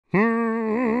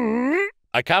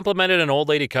I complimented an old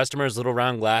lady customer's little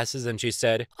round glasses, and she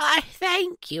said, "Why,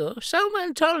 thank you.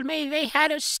 Someone told me they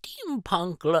had a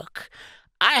steampunk look.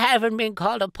 I haven't been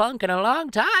called a punk in a long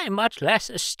time, much less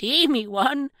a steamy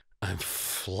one." I'm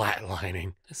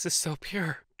flatlining. This is so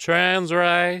pure. Trans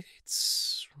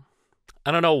rights.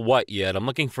 I don't know what yet. I'm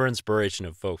looking for inspiration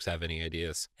if folks have any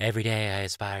ideas. Every day I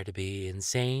aspire to be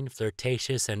insane,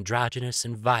 flirtatious, androgynous,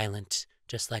 and violent,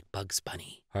 just like Bugs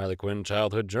Bunny. Harley Quinn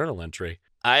childhood journal entry.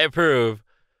 I approve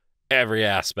every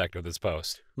aspect of this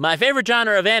post. My favorite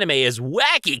genre of anime is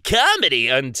wacky comedy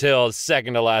until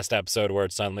second to last episode where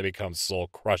it suddenly becomes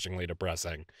soul-crushingly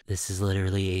depressing. This is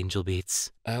literally Angel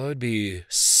Beats. I would be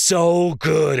so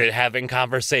good at having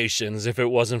conversations if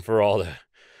it wasn't for all the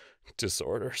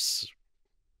disorders.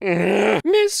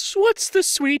 Miss, what's the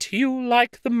sweet you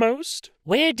like the most?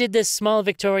 Where did this small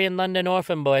Victorian London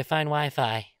orphan boy find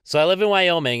Wi-Fi? So I live in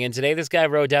Wyoming, and today this guy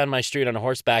rode down my street on a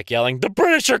horseback yelling, "The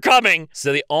British are coming!"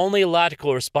 So the only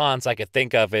logical response I could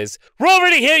think of is, "We're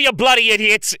already here, you bloody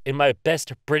idiots!" in my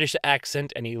best British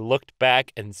accent, and he looked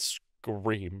back and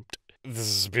screamed. This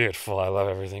is beautiful. I love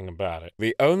everything about it.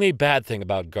 The only bad thing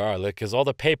about garlic is all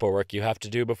the paperwork you have to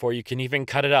do before you can even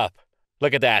cut it up.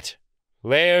 Look at that.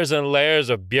 Layers and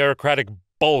layers of bureaucratic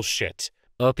bullshit.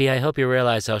 Opie, I hope you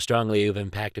realize how strongly you've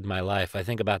impacted my life. I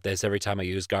think about this every time I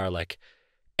use garlic.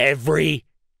 Every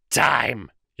time.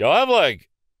 Y'all have, like,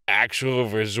 actual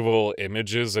visual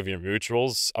images of your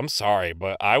mutuals? I'm sorry,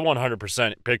 but I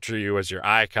 100% picture you as your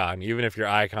icon, even if your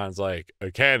icon's like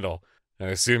a candle. I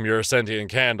assume you're a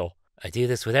sentient candle. I do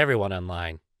this with everyone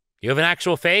online. You have an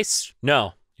actual face?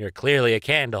 No, you're clearly a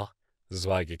candle. This is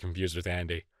why I get confused with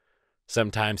Andy.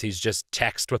 Sometimes he's just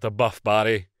text with a buff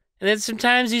body. And then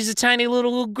sometimes he's a tiny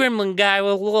little gremlin guy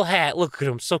with a little hat. Look at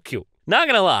him, so cute. Not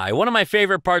gonna lie, one of my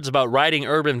favorite parts about writing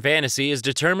urban fantasy is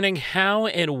determining how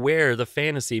and where the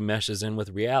fantasy meshes in with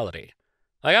reality.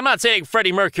 Like, I'm not saying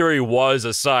Freddie Mercury was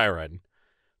a siren,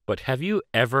 but have you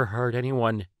ever heard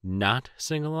anyone not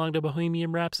sing along to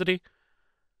Bohemian Rhapsody?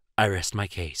 I rest my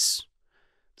case.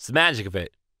 It's the magic of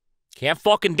it. Can't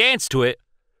fucking dance to it.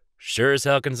 Sure as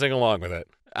hell can sing along with it.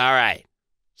 All right,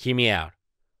 hear me out.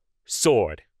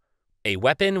 Sword. A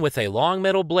weapon with a long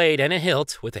metal blade and a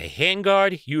hilt with a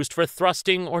handguard used for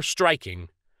thrusting or striking.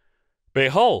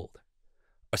 Behold,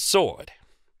 a sword.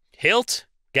 Hilt?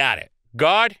 Got it.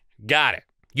 Guard? Got it.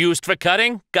 Used for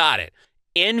cutting? Got it.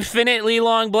 Infinitely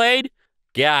long blade?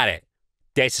 Got it.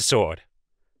 That's a sword.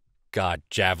 God,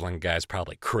 Javelin guy's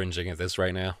probably cringing at this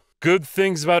right now. Good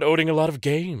things about owning a lot of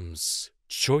games.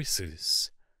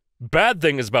 Choices. Bad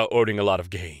things about owning a lot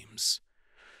of games.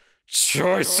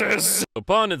 Choices!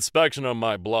 Upon inspection on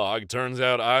my blog, turns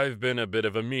out I've been a bit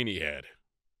of a meaniehead.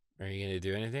 Are you gonna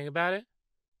do anything about it?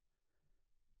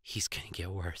 He's gonna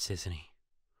get worse, isn't he?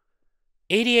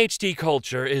 ADHD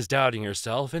culture is doubting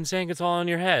yourself and saying it's all in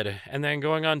your head, and then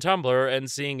going on Tumblr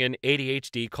and seeing an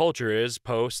ADHD culture is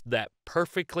post that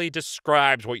perfectly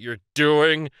describes what you're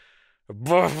doing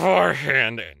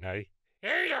beforehand, and I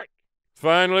hate it.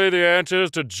 Finally, the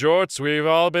answers to jorts we've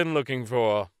all been looking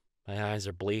for. My eyes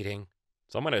are bleeding.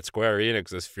 Someone at Square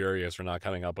Enix is furious for not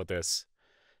coming up with this.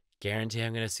 Guarantee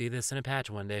I'm gonna see this in a patch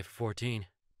one day for 14.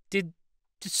 Did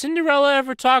Cinderella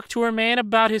ever talk to her man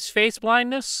about his face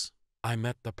blindness? I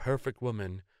met the perfect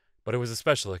woman, but it was a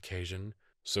special occasion.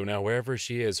 So now wherever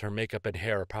she is, her makeup and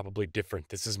hair are probably different.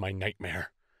 This is my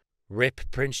nightmare. Rip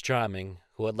Prince Charming,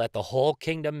 who had let the whole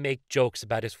kingdom make jokes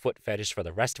about his foot fetish for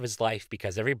the rest of his life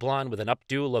because every blonde with an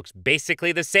updo looks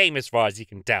basically the same as far as you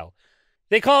can tell.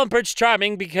 They call him Prince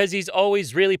Charming because he's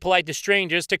always really polite to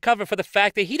strangers to cover for the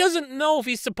fact that he doesn't know if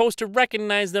he's supposed to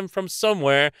recognize them from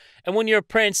somewhere, and when you're a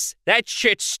prince, that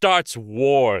shit starts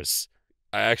wars.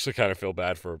 I actually kind of feel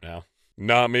bad for him now.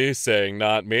 Not me saying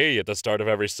not me at the start of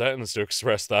every sentence to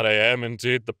express that I am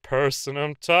indeed the person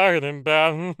I'm talking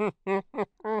about.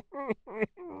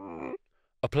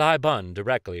 Apply bun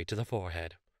directly to the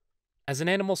forehead. As an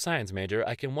animal science major,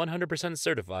 I can 100%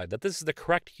 certify that this is the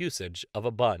correct usage of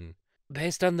a bun.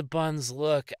 Based on the bun's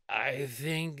look, I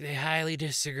think they highly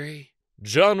disagree.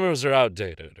 Genres are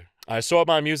outdated. I sort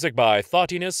my music by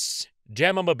thoughtiness,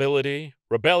 jammability,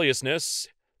 rebelliousness,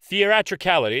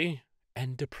 theatricality,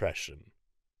 and depression.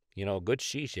 You know, good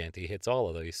she shanty hits all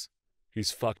of these.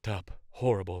 He's fucked up,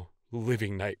 horrible,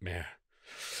 living nightmare.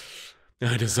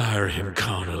 I desire him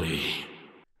carnally.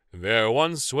 There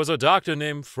once was a doctor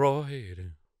named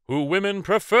Freud, who women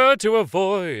prefer to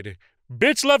avoid.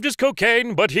 Bitch loved his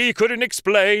cocaine, but he couldn't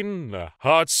explain.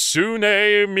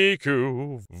 Hatsune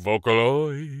Miku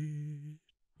Vocaloid.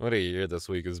 What a year this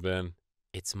week has been.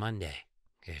 It's Monday.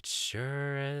 It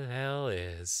sure as hell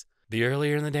is. The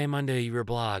earlier in the day Monday you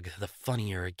reblog, the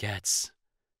funnier it gets.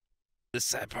 The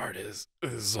sad part is,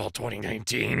 this is all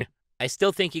 2019. I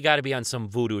still think you gotta be on some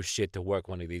voodoo shit to work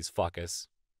one of these fuckers.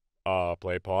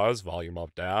 Play pause, volume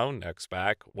up, down, next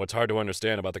back. What's hard to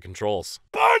understand about the controls?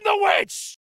 Burn the witch!